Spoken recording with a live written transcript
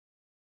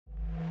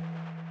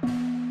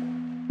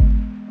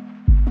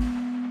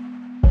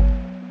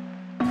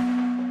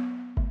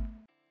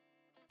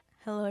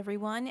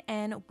everyone,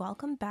 and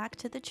welcome back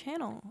to the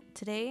channel.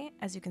 Today,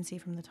 as you can see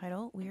from the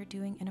title, we are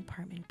doing an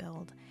apartment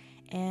build,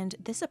 and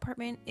this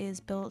apartment is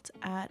built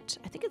at,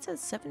 I think it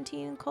says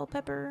 17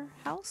 Culpeper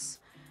House.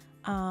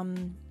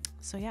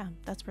 So yeah,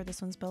 that's where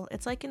this one's built.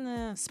 It's like in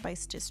the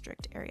Spice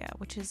District area,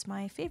 which is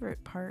my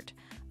favorite part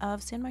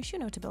of San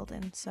Moschino to build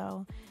in.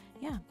 So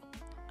yeah,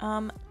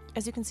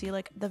 as you can see,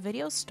 like the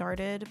video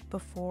started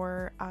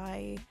before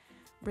I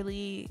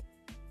really,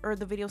 or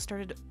the video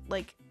started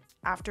like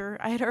after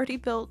I had already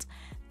built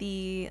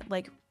the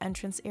like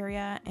entrance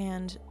area,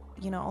 and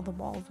you know, all the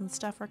walls and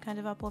stuff are kind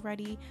of up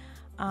already.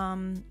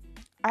 I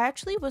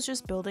actually was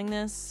just building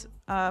this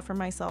for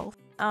myself,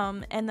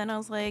 and then I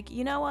was like,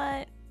 you know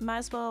what, might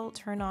as well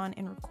turn on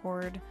and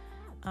record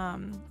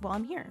while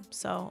I'm here.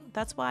 So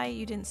that's why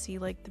you didn't see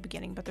like the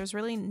beginning, but there's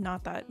really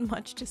not that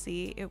much to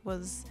see. It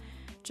was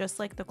just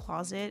like the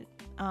closet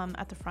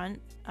at the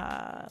front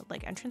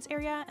like entrance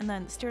area, and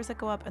then the stairs that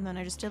go up, and then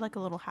I just did like a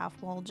little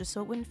half wall just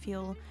so it wouldn't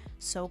feel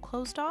so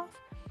closed off.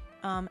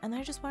 And then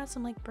I just wanted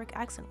some like brick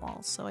accent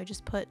walls, so I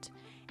just put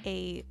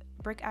a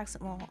brick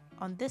accent wall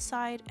on this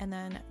side, and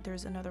then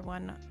there's another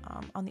one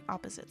on the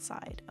opposite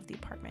side of the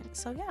apartment.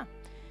 So yeah,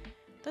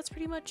 that's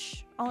pretty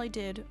much all I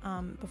did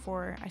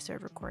before I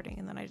started recording,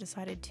 and then I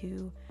decided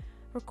to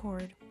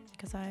record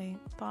because I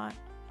thought,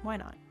 why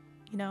not?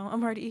 You know,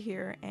 I'm already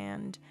here,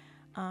 and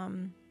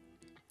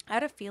I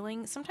had a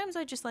feeling, sometimes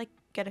I just like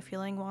get a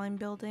feeling while I'm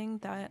building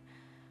that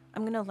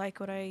I'm gonna like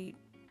what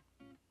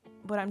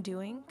I'm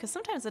doing, because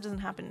sometimes that doesn't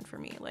happen for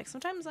me. Like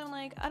sometimes I'm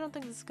like, I don't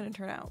think this is gonna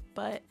turn out,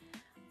 but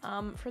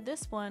for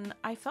this one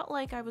I felt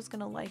like I was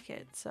gonna like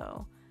it.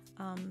 So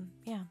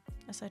yeah,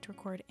 I decided to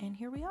record, and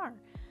here we are.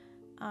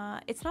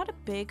 It's not a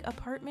big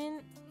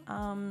apartment,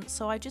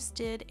 so I just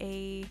did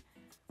a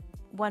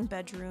 1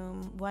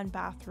 bedroom, 1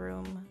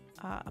 bathroom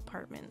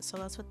apartment, so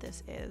that's what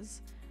this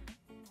is.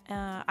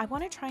 I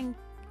want to try and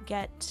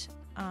get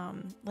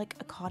like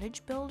a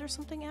cottage build or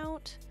something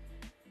out.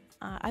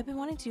 I've been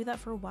wanting to do that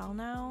for a while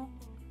now.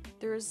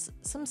 There's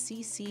some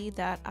CC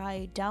that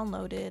I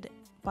downloaded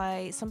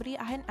by somebody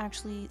I hadn't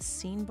actually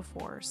seen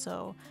before,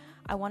 so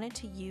I wanted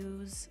to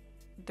use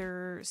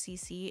their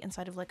CC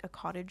inside of like a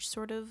cottage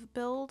sort of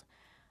build.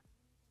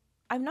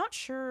 I'm not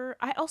sure.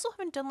 I also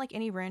haven't done like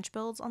any ranch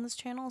builds on this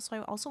channel, so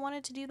I also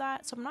wanted to do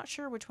that. So I'm not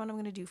sure which one I'm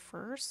going to do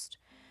first.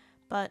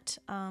 But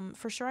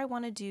for sure I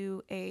want to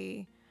do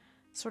a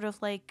sort of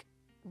like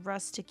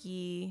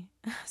rustic-y,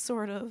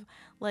 sort of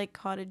like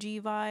cottagey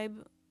vibe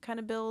kind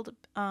of build.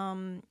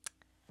 Because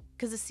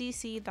the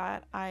CC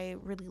that I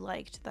really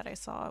liked that I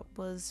saw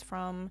was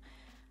from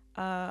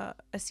a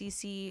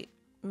CC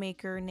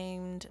maker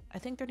named, I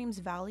think their name's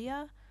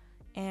Valia.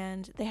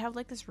 And they have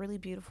like this really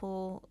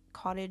beautiful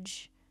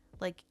cottage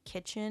like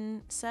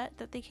kitchen set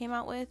that they came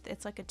out with.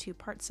 It's like a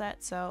 2-part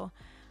set. So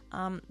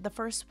the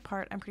first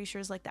part I'm pretty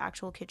sure is like the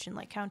actual kitchen,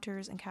 like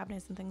counters and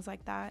cabinets and things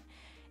like that,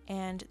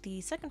 and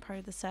the second part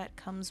of the set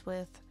comes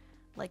with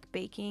like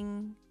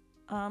baking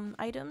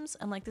items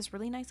and like this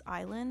really nice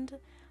island.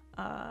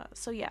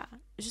 So yeah,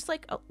 it's just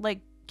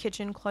like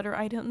kitchen clutter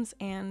items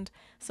and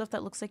stuff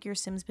that looks like your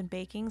Sim's been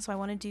baking. So I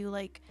want to do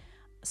like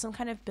some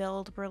kind of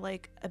build where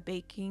like a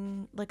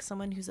baking, like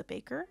someone who's a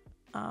baker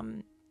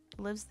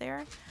lives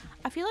there.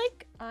 I feel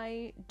like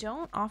I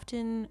don't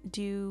often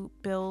do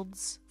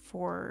builds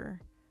for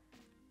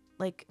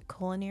like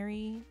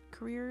culinary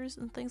careers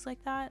and things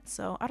like that,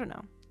 so I don't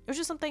know, it was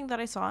just something that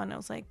I saw and I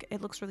was like,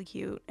 it looks really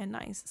cute and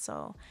nice,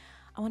 so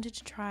I wanted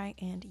to try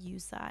and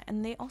use that.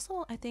 And they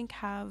also, I think,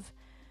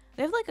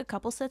 they have like a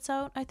couple sets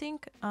out. I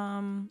think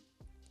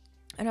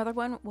another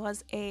one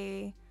was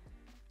a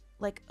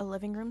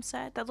living room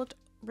set that looked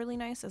really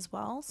nice as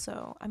well,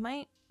 so I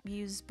might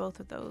use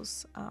both of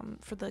those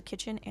for the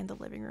kitchen and the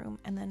living room,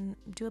 and then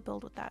do a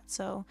build with that.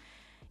 So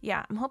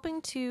yeah, I'm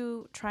hoping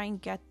to try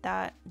and get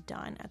that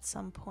done at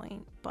some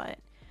point. But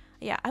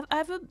yeah, I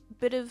have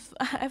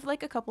I have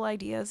like a couple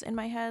ideas in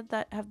my head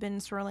that have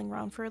been swirling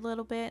around for a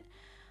little bit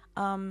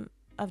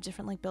of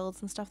different like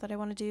builds and stuff that I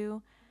want to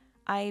do.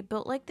 I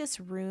built like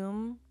this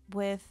room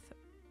with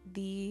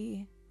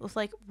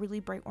like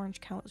really bright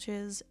orange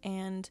couches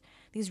and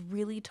these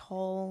really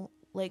tall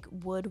like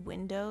wood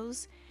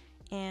windows,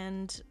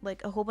 and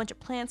like a whole bunch of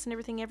plants and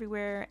everything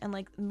everywhere, and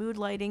like mood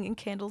lighting and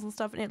candles and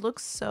stuff, and it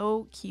looks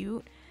so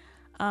cute.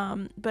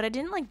 But I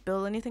didn't like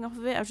build anything off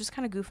of it. I was just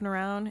kind of goofing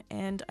around,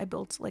 and I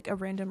built like a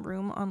random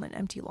room on an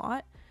empty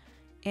lot,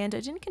 and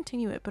I didn't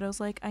continue it, but I was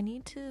like, I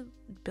need to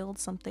build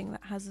something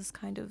that has this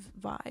kind of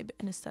vibe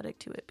and aesthetic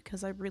to it,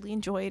 because I really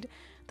enjoyed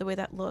the way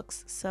that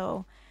looks.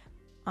 So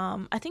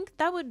I think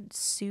that would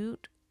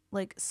suit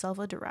like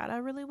Selva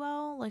Dorada really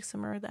well, like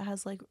somewhere that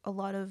has like a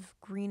lot of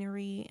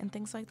greenery and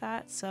things like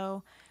that.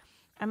 So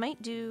I might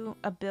do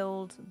a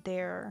build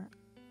there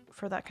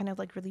for that kind of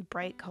like really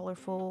bright,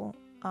 colorful,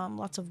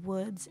 lots of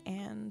woods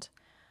and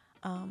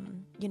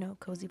you know,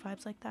 cozy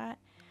vibes like that.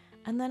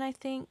 And then I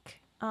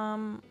think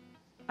I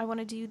want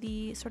to do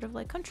the sort of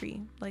like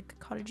country, like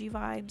cottagey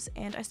vibes,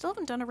 and I still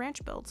haven't done a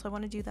ranch build, so I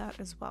want to do that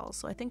as well.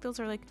 So I think those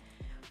are like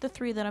the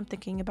 3 that I'm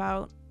thinking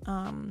about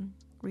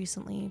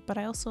recently. But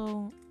I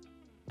also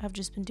I've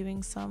just been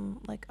doing some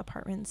like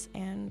apartments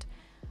and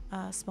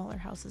smaller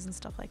houses and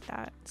stuff like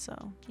that.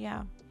 So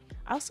yeah,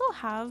 I also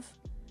have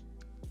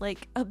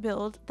like a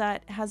build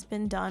that has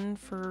been done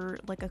for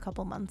like a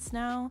couple months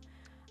now.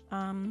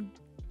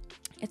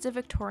 It's a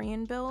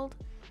Victorian build,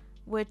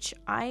 which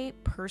I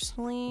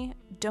personally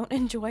don't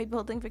enjoy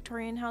building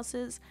Victorian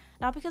houses.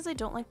 Not because I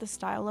don't like the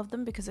style of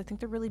them, because I think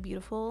they're really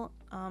beautiful,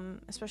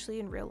 especially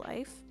in real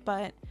life,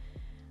 but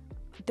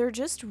they're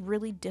just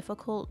really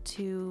difficult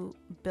to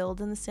build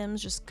in The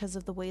Sims just because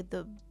of the way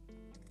The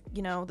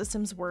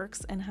Sims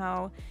works and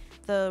how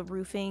the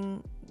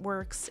roofing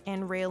works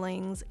and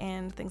railings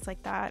and things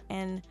like that.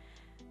 And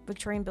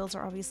Victorian builds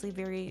are obviously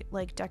very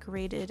like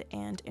decorated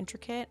and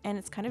intricate, and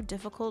it's kind of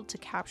difficult to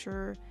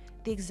capture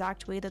the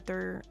exact way that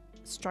they're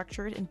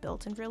structured and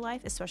built in real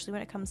life, especially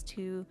when it comes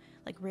to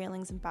like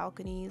railings and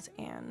balconies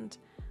and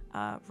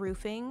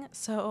roofing.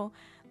 So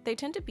they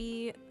tend to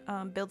be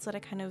builds that I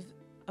kind of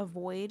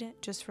avoid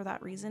just for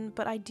that reason.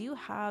 But I do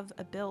have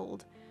a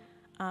build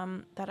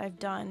that I've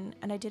done,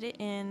 and I did it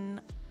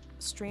in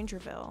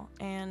StrangerVille,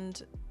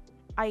 and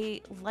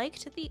I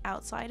liked the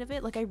outside of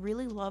it. Like I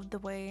really loved the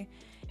way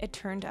it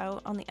turned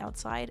out on the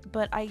outside,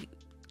 but I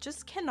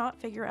just cannot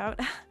figure out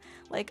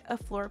like a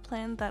floor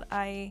plan that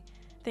I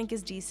think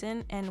is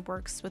decent and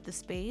works with the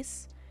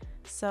space.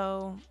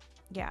 So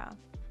yeah,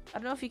 I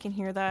don't know if you can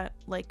hear that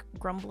like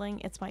grumbling.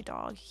 It's my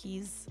dog.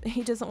 He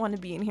doesn't want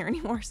to be in here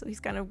anymore, so he's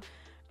kind of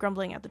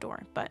grumbling at the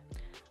door. But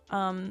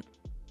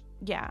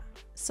yeah,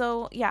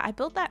 so yeah, I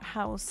built that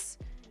house,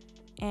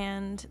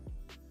 and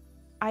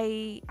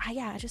I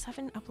just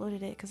haven't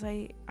uploaded it because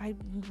I'm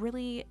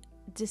really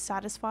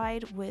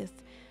dissatisfied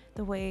with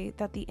the way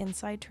that the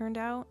inside turned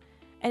out.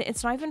 And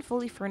it's not even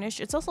fully furnished.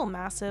 It's also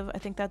massive. I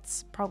think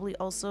that's probably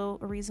also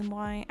a reason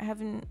why I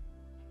haven't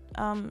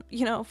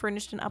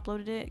furnished and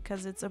uploaded it,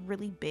 because it's a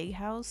really big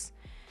house.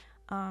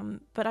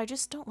 But I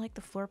just don't like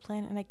the floor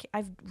plan, and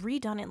I've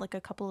redone it like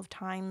a couple of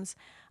times.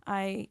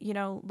 I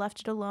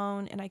left it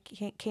alone, and I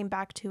came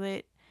back to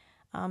it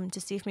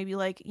to see if maybe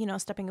like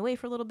stepping away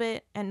for a little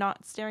bit and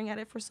not staring at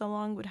it for so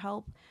long would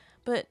help.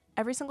 But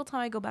every single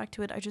time I go back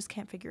to it, I just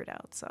can't figure it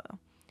out. So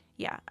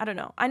yeah, I don't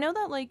know. I know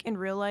that like in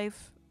real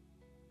life,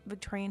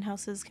 Victorian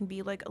houses can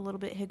be like a little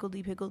bit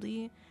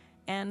higgledy-piggledy,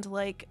 and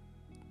like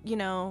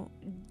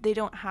they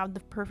don't have the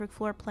perfect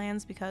floor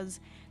plans because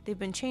they've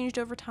been changed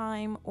over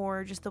time,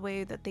 or just the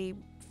way that they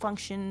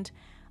functioned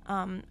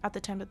at the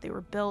time that they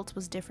were built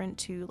was different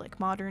to like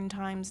modern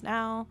times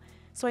now.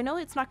 So I know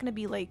it's not going to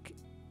be like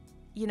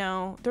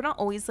they're not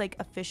always like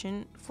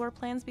efficient floor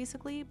plans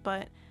basically,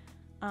 but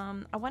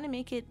I want to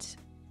make it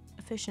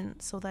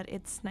efficient so that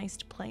it's nice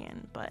to play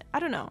in. But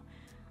I don't know,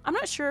 I'm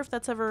not sure if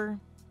that's ever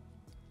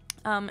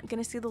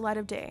gonna see the light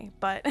of day,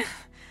 but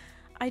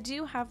I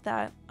do have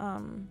that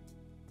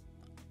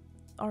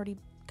already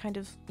kind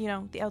of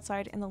the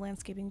outside and the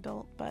landscaping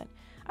built. But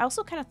I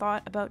also kind of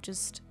thought about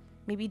just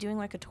maybe doing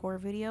like a tour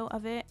video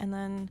of it, and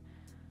then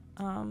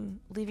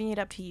leaving it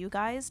up to you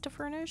guys to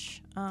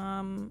furnish.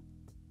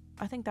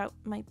 I think that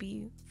might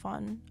be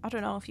fun. I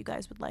don't know if you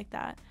guys would like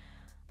that.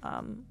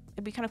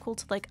 It'd be kind of cool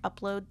to like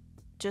upload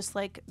just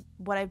like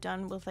what I've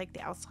done with like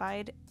the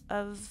outside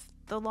of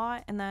the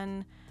lot, and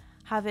then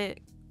have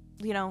it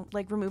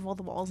like remove all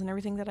the walls and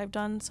everything that I've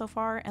done so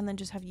far, and then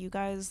just have you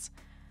guys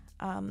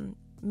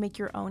make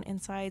your own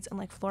insides and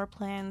like floor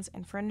plans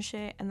and furnish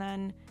it, and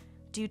then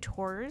do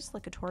tours,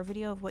 like a tour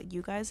video of what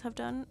you guys have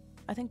done.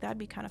 I think that'd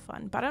be kind of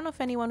fun. But I don't know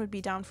if anyone would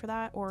be down for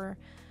that, or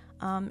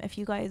if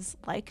you guys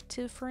like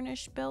to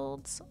furnish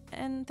builds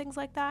and things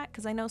like that,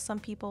 because I know some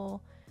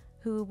people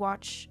who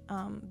watch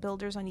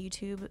builders on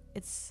YouTube,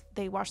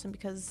 they watch them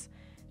because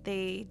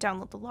they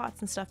download the lots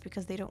and stuff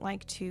because they don't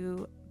like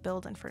to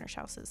build and furnish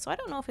houses. So I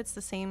don't know if it's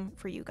the same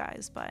for you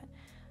guys, but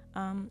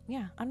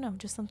yeah, I don't know,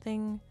 just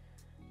something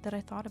that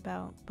I thought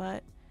about.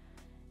 But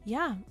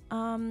yeah,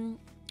 I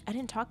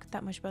didn't talk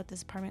that much about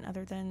this apartment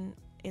other than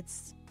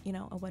it's a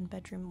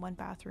 1-bedroom,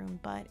 1-bathroom,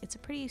 but it's a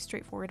pretty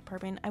straightforward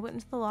apartment. I went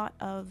into a lot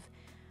of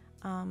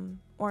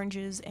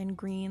oranges and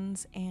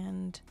greens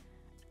and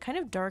kind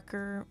of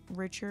darker,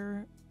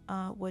 richer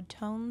wood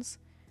tones.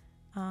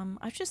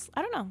 I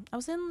don't know, I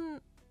was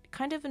in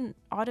kind of an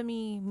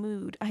autumny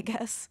mood, I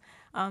guess.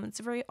 It's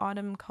a very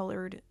autumn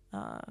colored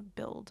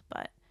build,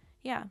 but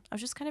yeah, I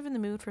was just kind of in the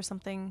mood for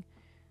something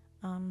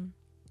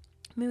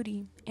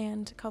moody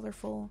and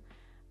colorful,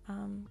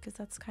 because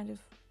that's kind of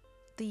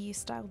the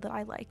style that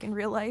I like in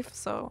real life,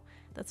 so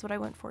that's what I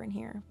went for in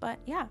here. But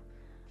yeah,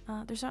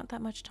 there's not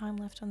that much time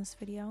left on this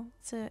video.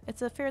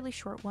 It's a fairly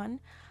short one.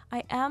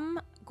 I am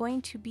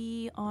going to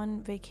be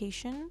on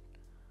vacation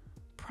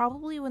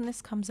probably when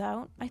this comes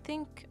out. I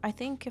think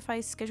if I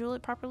schedule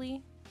it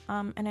properly,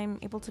 and I'm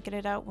able to get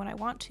it out when I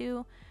want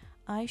to,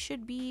 I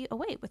should be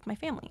away with my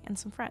family and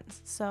some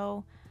friends.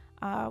 So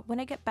when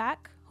I get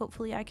back,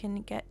 hopefully I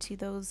can get to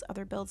those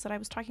other builds that I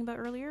was talking about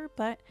earlier.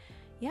 But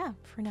yeah,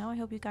 for now, I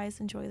hope you guys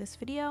enjoy this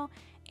video.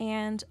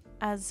 And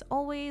as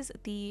always,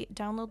 the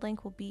download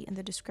link will be in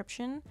the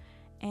description,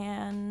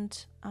 and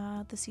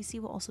the CC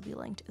will also be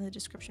linked in the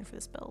description for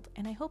this build.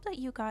 And I hope that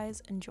you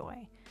guys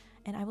enjoy.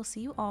 and I will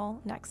see you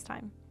all next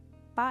time.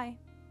 Bye!